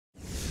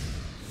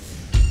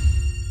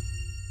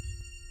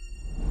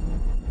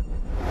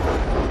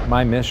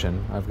My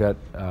mission, I've got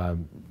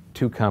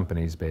two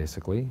companies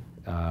basically.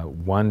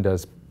 One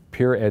does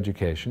pure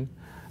education,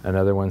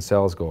 another one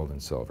sells gold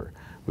and silver.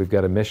 We've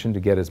got a mission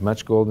to get as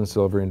much gold and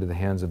silver into the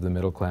hands of the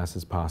middle class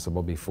as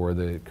possible before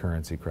the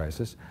currency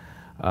crisis.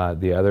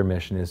 The other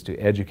mission is to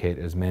educate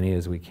as many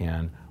as we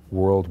can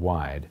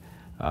worldwide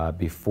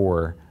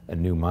before a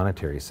new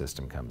monetary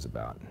system comes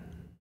about.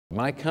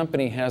 My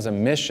company has a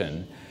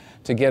mission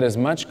to get as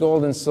much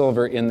gold and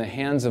silver in the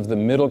hands of the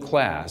middle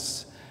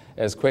class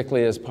as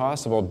quickly as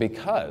possible,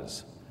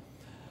 because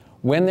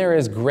when there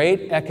is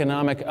great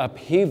economic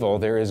upheaval,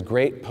 there is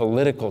great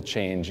political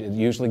change. It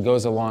usually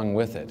goes along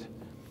with it.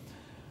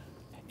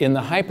 In the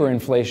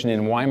hyperinflation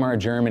in Weimar,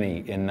 Germany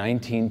in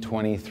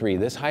 1923,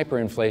 this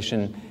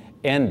hyperinflation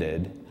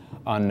ended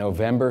on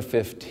November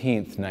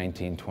 15th,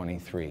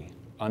 1923.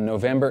 On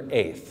November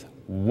 8th,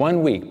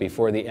 1 week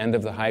before the end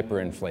of the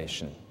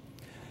hyperinflation,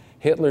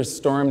 Hitler's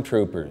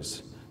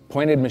stormtroopers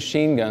pointed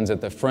machine guns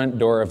at the front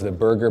door of the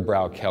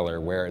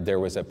Bürgerbraukeller, where there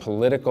was a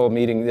political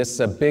meeting. This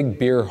is a big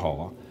beer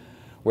hall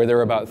where there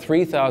were about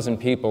 3,000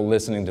 people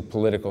listening to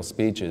political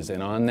speeches.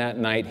 And on that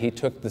night, he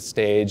took the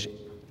stage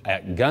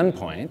at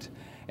gunpoint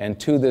and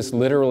to this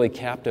literally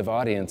captive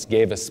audience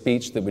gave a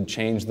speech that would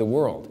change the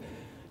world.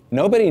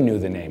 Nobody knew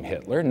the name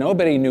Hitler.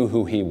 Nobody knew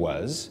who he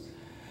was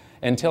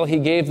until he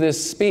gave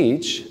this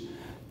speech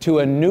to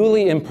a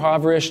newly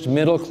impoverished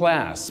middle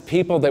class,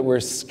 people that were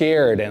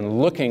scared and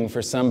looking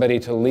for somebody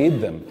to lead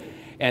them.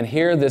 And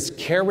here this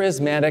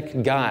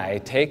charismatic guy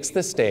takes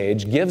the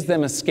stage, gives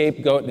them a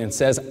scapegoat, and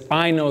says,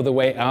 I know the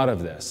way out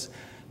of this.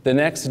 The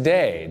next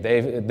day,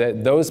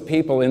 those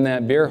people in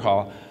that beer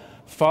hall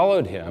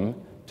followed him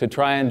to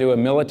try and do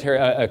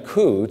a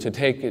coup to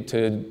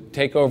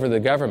take over the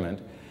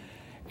government,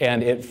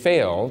 and it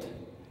failed.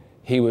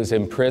 He was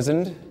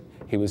imprisoned.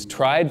 He was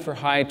tried for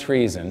high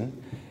treason.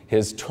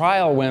 His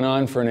trial went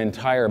on for an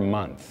entire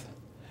month.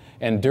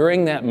 And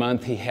during that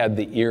month, he had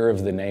the ear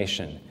of the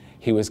nation.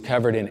 He was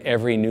covered in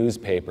every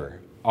newspaper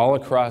all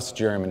across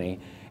Germany,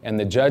 and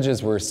the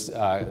judges were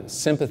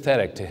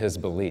sympathetic to his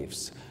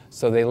beliefs.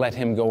 So they let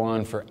him go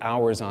on for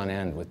hours on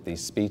end with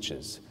these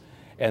speeches.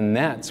 And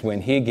that's when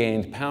he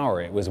gained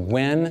power. It was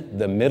when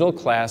the middle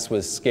class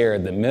was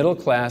scared. The middle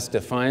class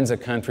defines a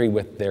country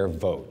with their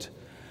vote.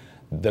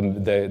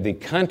 The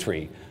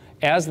country,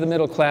 as the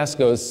middle class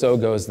goes, so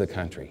goes the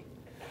country.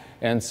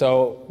 And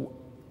so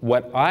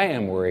what I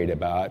am worried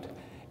about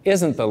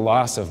isn't the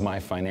loss of my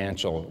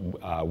financial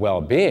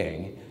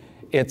well-being.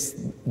 It's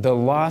the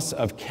loss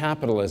of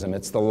capitalism.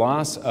 It's the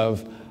loss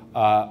of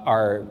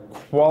our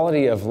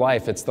quality of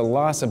life. It's the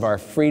loss of our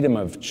freedom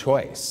of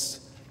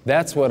choice.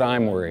 That's what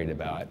I'm worried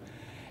about.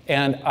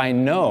 And I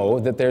know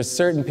that there's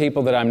certain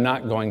people that I'm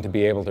not going to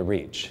be able to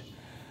reach.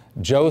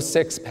 Joe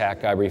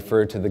Sixpack, I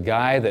refer to, the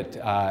guy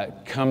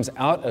that comes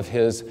out of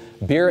his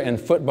beer and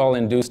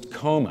football-induced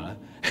coma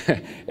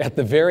at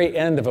the very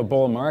end of a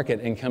bull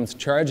market and comes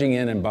charging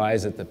in and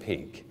buys at the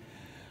peak.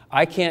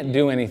 I can't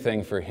do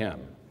anything for him.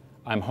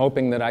 I'm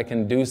hoping that I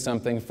can do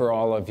something for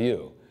all of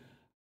you.